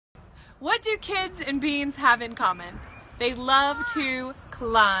What do kids and beans have in common? They love to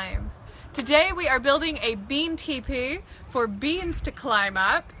climb. Today we are building a bean teepee for beans to climb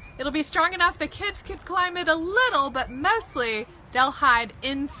up. It'll be strong enough the kids could climb it a little, but mostly they'll hide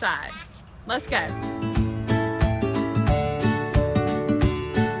inside. Let's go.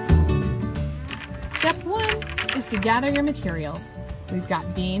 Step one is to gather your materials. We've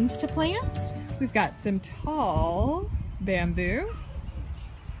got beans to plant. We've got some tall bamboo.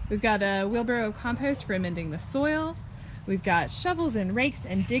 We've got a wheelbarrow of compost for amending the soil. We've got shovels and rakes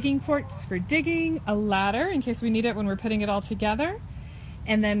and digging forks for digging, a ladder in case we need it when we're putting it all together.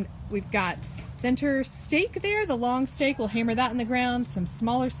 And then we've got center stake there, the long stake, we'll hammer that in the ground, some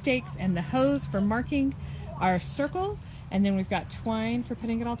smaller stakes, and the hose for marking our circle. And then we've got twine for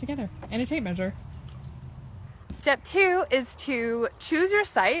putting it all together, and a tape measure. Step two is to choose your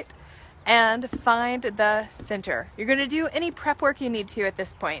site and find the center. You're going to do any prep work you need to at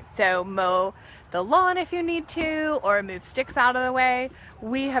this point. So mow the lawn if you need to, or move sticks out of the way.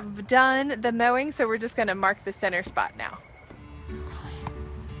 We have done the mowing, so we're just going to mark the center spot now.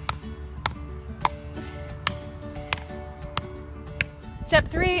 Step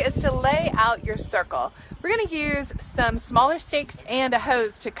three is to lay out your circle. We're going to use some smaller stakes and a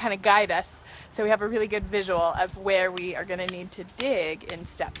hose to kind of guide us, so we have a really good visual of where we are going to need to dig in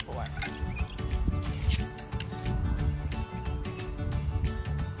step four.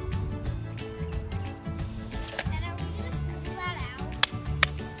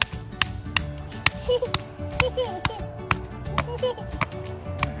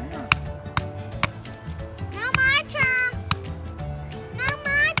 Now my turn. Now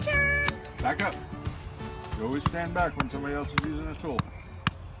my turn. Back up. You always stand back when somebody else is using a tool.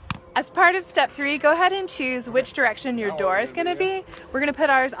 As part of step three, go ahead and choose which direction your door is going to be. We're going to put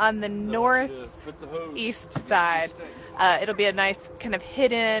ours on the northeast side. It'll be a nice kind of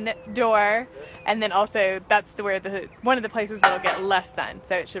hidden door, and then also that's where one of the places that'll get less sun,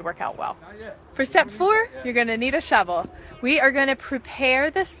 so it should work out well. For step four, you're going to need a shovel. We are going to prepare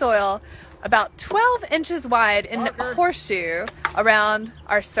the soil about 12 inches wide in a horseshoe around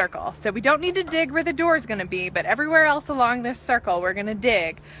our circle. So we don't need to dig where the door is going to be, but everywhere else along this circle we're going to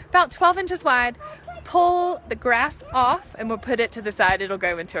dig about 12 inches wide, pull the grass off, and we'll put it to the side. It'll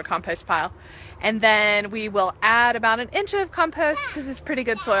go into a compost pile. And then we will add about an inch of compost because it's pretty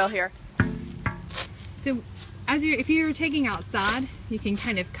good soil here. So if you're taking out sod, you can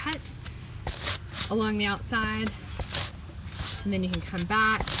kind of cut along the outside, and then you can come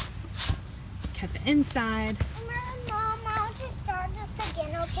back, cut the inside. Mom, I want to start this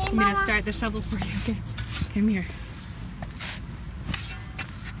again, okay, I'm Mama? gonna start the shovel for you. Okay. Come here.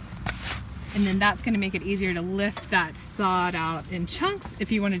 And then that's gonna make it easier to lift that sod out in chunks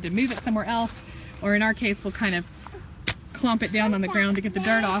if you wanted to move it somewhere else. Or in our case, we'll kind of clump it down on the ground to get the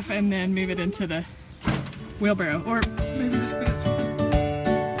dirt off and then move it into the wheelbarrow. Or maybe just put it straight.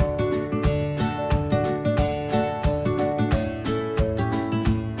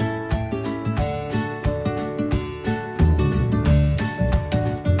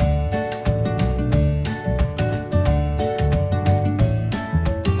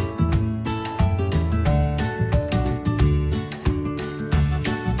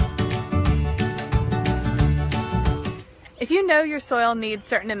 If you know your soil needs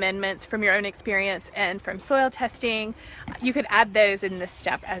certain amendments from your own experience and from soil testing, you could add those in this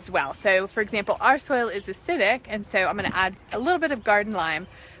step as well. So for example, our soil is acidic, and so I'm going to add a little bit of garden lime,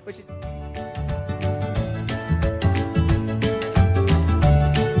 which is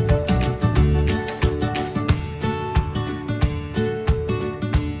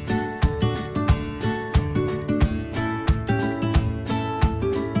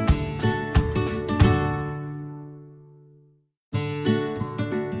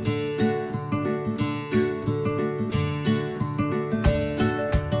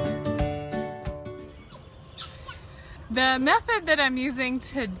the method that I'm using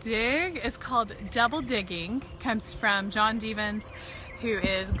to dig is called double digging. It comes from John Devens, who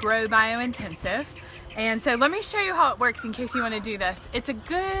is grow biointensive. And so let me show you how it works in case you want to do this. It's a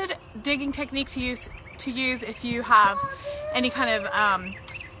good digging technique to use if you have any kind of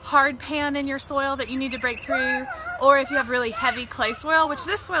hard pan in your soil that you need to break through, or if you have really heavy clay soil, which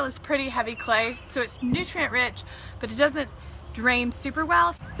this soil is pretty heavy clay, so it's nutrient rich, but it doesn't drain super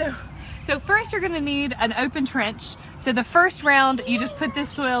well. So first you're going to need an open trench. So the first round, you just put this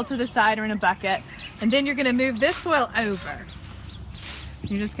soil to the side or in a bucket, and then you're going to move this soil over.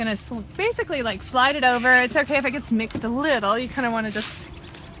 You're just going to basically like slide it over. It's okay if it gets mixed a little. You kind of want to just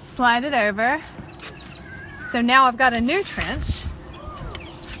slide it over. So now I've got a new trench.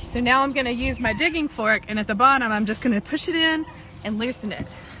 So now I'm going to use my digging fork, and at the bottom I'm just going to push it in and loosen it.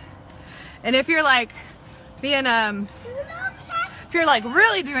 And if you're like being, if you're like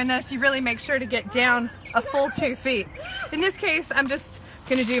really doing this, you really make sure to get down a full 2 feet. In this case, I'm just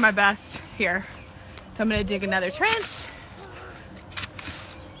gonna do my best here. So I'm gonna dig another trench,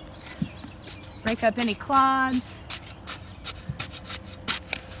 break up any clods,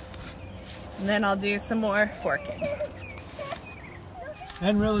 and then I'll do some more forking.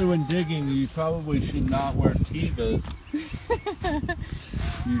 And really, when digging, you probably should not wear Tevas.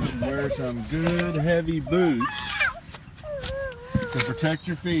 You should wear some good heavy boots to protect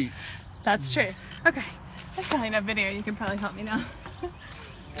your feet. That's true. Okay, that's probably enough video. You can probably help me now.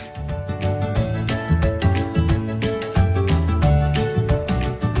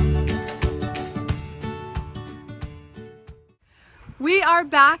 We are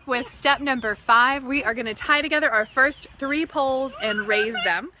back with step number 5. We are going to tie together our first 3 poles and raise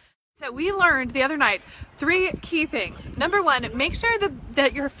them. So we learned the other night 3 key things. Number 1, make sure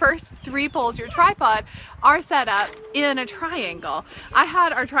that your first 3 poles, your tripod, are set up in a triangle. I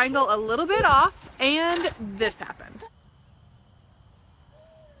had our triangle a little bit off and this happened.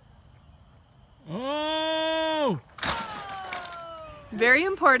 Oh! Very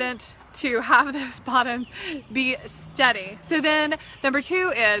important to have those bottoms be steady. So then number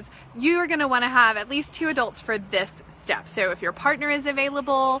 2 is you are going to want to have at least 2 adults for this step. So if your partner is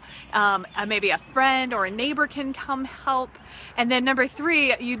available, maybe a friend or a neighbor can come help. And then number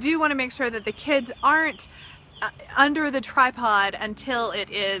 3, you do want to make sure that the kids aren't under the tripod until it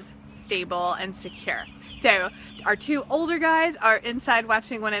is stable and secure. So our 2 older guys are inside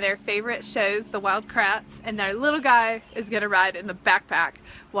watching one of their favorite shows, The Wild Kratts, and their little guy is going to ride in the backpack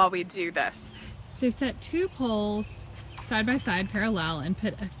while we do this. So set 2 poles side by side parallel and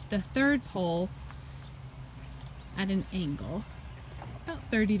put the 3rd pole at an angle, about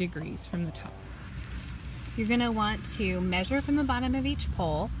 30 degrees from the top. You're going to want to measure from the bottom of each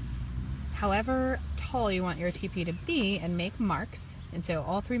pole, however tall you want your teepee to be, and make marks. And so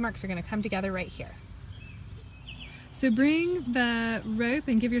all 3 marks are going to come together right here. So bring the rope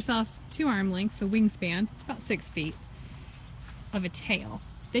and give yourself 2 arm lengths, a wingspan, it's about 6 feet, of a tail.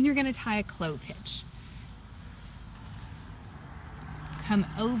 Then you're going to tie a clove hitch. Come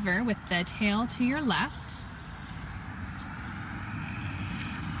over with the tail to your left.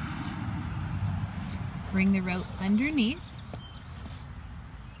 Bring the rope underneath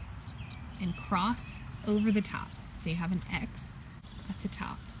and cross over the top. So you have an X at the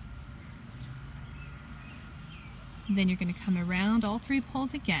top. Then you're going to come around all 3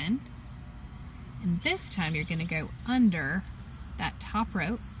 poles again, and this time you're going to go under that top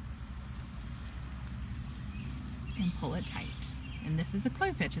rope and pull it tight. And this is a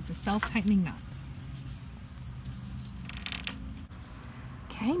clove hitch, it's a self-tightening knot.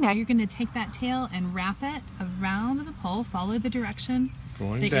 Okay, now you're going to take that tail and wrap it around the pole, follow the direction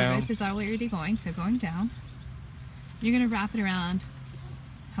Going that down. your rope is already going, so going down. You're going to wrap it around.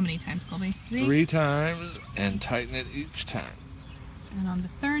 How many times, Colby? 3 times and tighten it each time. And on the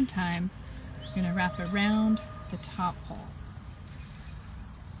 3rd time, you're going to wrap around the top pole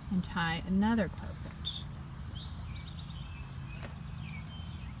and tie another clove hitch.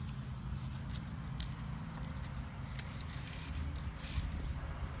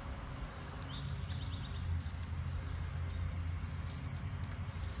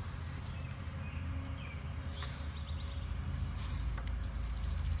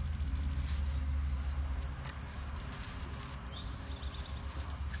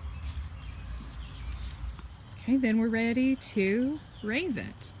 Okay, then we're ready to raise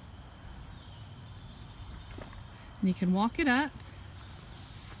it. And you can walk it up.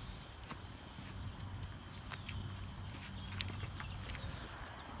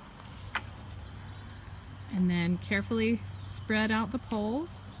 And then carefully spread out the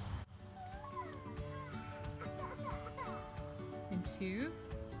poles into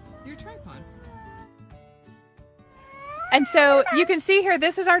your tripod. And so you can see here,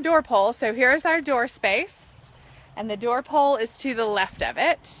 this is our door pole. So here's our door space. And the door pole is to the left of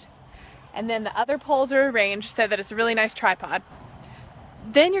it. And then the other poles are arranged so that it's a really nice tripod.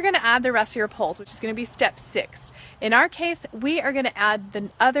 Then you're going to add the rest of your poles, which is going to be step 6. In our case, we are going to add the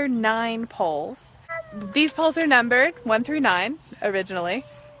other 9 poles. These poles are numbered 1 through 9 originally.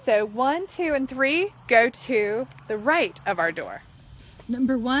 So 1, 2, and 3 go to the right of our door.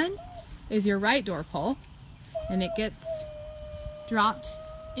 Number 1 is your right door pole, and it gets dropped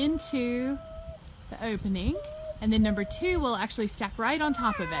into the opening. And then number 2 will actually stack right on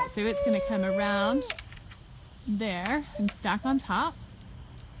top of it. So it's going to come around there and stack on top.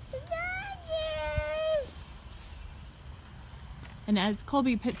 And as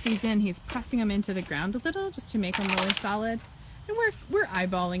Colby puts these in, he's pressing them into the ground a little just to make them really solid. And we're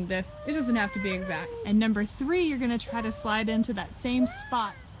eyeballing this. It doesn't have to be exact. And number 3, you're gonna try to slide into that same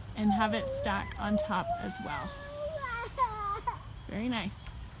spot and have it stack on top as well. Very nice.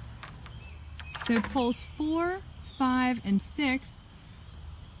 So poles 4, 5, and 6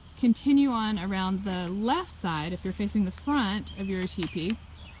 continue on around the left side if you're facing the front of your teepee.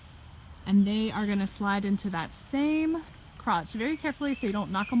 And they are gonna slide into that same crotch very carefully so you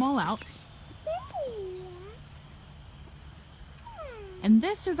don't knock them all out. And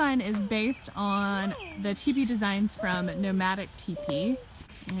this design is based on the teepee designs from Nomadic Teepee.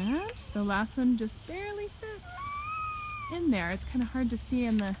 And the last one just barely fits in there. It's kind of hard to see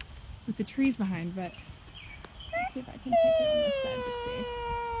with the trees behind, but let's see if I can take it on this side to see.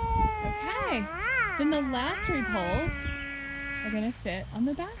 Okay, then the last 3 poles are gonna fit on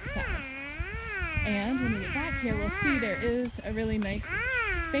the back side. And when we get back here, we'll see there is a really nice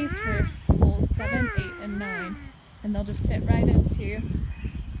space for poles 7, 8, and 9. And they'll just fit right into. Here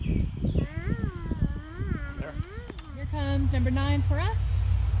comes number 9 for us,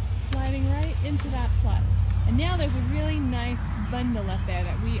 sliding right into that slot. And now there's a really nice bundle up there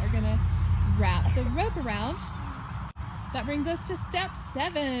that we are gonna wrap the rope around. That brings us to step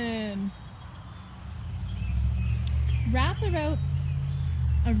 7. Wrap the rope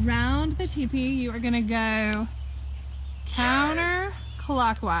around the teepee. You are gonna go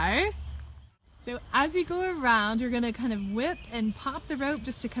counterclockwise. So as you go around, you're gonna kind of whip and pop the rope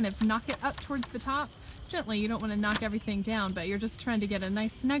just to kind of knock it up towards the top. Gently, you don't wanna knock everything down, but you're just trying to get a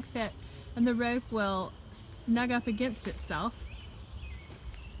nice snug fit, and the rope will snug up against itself.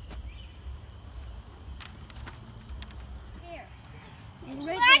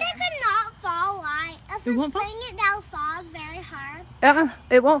 Right it could not fall right. If It won't fall? bang it down falls very hard.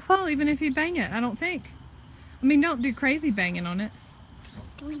 It won't fall even if you bang it, I don't think. I mean, don't do crazy banging on it.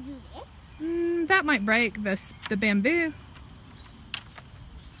 Can we do this? That might break the bamboo.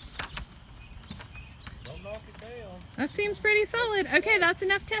 Don't knock it down. That seems pretty solid. Okay, that's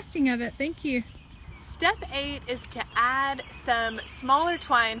enough testing of it. Thank you. Step 8 is to add some smaller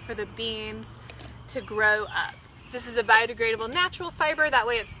twine for the beans to grow up. This is a biodegradable natural fiber, that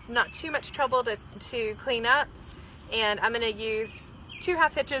way it's not too much trouble to clean up. And I'm going to use 2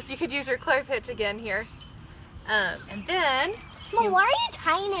 half hitches. You could use your clove hitch again here. And then... Mom, why are you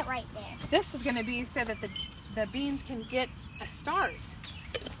tying it right there? This is going to be so that the beans can get a start.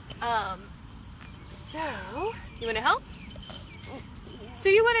 So, you want to help? So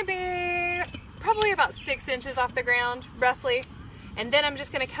you want to be probably about 6 inches off the ground, roughly. And then I'm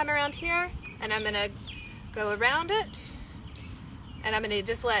just going to come around here and I'm going to go around it. And I'm going to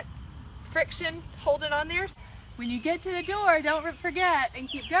just let friction hold it on there. When you get to the door, don't forget and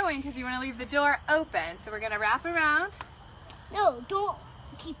keep going because you want to leave the door open. So we're going to wrap around. No, don't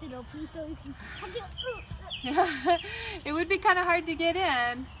keep it open so you can have it. It would be kind of hard to get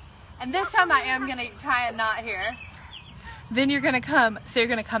in. And this time I am going to tie a knot here. Then you're going to come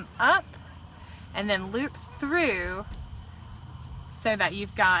up and then loop through so that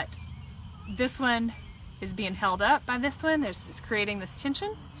you've got this one is being held up by this one. It's creating this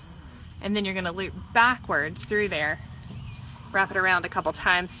tension. And then you're going to loop backwards through there. Wrap it around a couple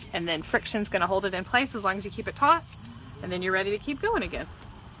times and then friction's going to hold it in place as long as you keep it taut. And then you're ready to keep going again.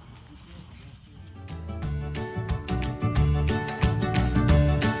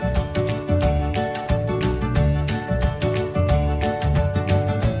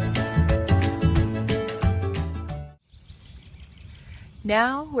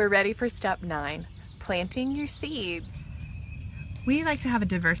 Now we're ready for step 9, planting your seeds. We like to have a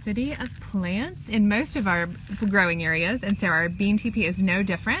diversity of plants in most of our growing areas, and so our bean teepee is no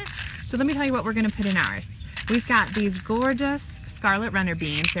different. So let me tell you what we're going to put in ours. We've got these gorgeous scarlet runner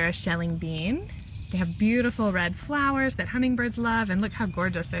beans. They're a shelling bean. They have beautiful red flowers that hummingbirds love, and look how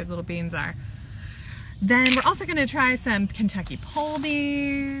gorgeous those little beans are. Then we're also going to try some Kentucky pole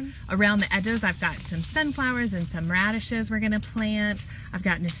beans. Around the edges I've got some sunflowers and some radishes we're going to plant. I've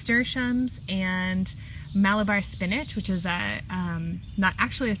got nasturtiums and Malabar spinach, which is not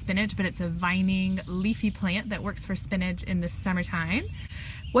actually a spinach, but it's a vining leafy plant that works for spinach in the summertime.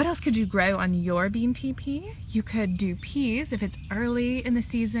 What else could you grow on your bean teepee? You could do peas if it's early in the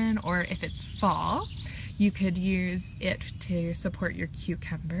season or if it's fall. You could use it to support your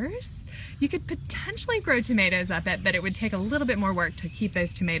cucumbers. You could potentially grow tomatoes up it, but it would take a little bit more work to keep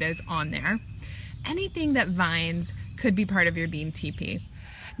those tomatoes on there. Anything that vines could be part of your bean teepee.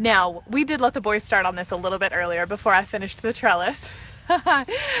 Now, we did let the boys start on this a little bit earlier before I finished the trellis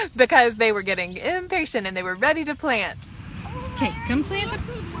because they were getting impatient and they were ready to plant. Okay, come plant it.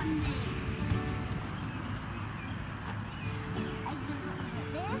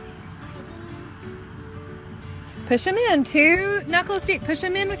 Push them in. 2 knuckles deep. Push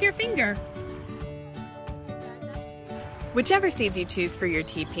them in with your finger. Whichever seeds you choose for your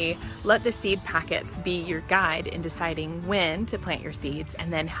teepee, let the seed packets be your guide in deciding when to plant your seeds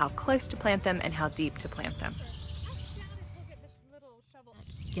and then how close to plant them and how deep to plant them.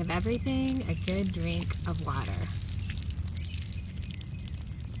 Give everything a good drink of water.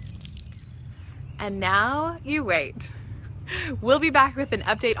 And now you wait. We'll be back with an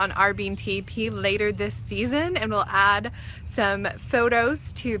update on our bean teepee later this season, and we'll add some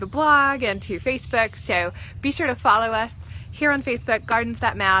photos to the blog and to Facebook, so be sure to follow us here on Facebook, Gardens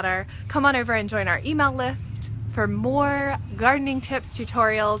That Matter. Come on over and join our email list for more gardening tips,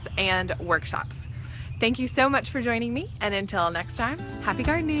 tutorials, and workshops. Thank you so much for joining me, and until next time, happy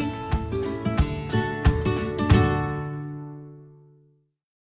gardening!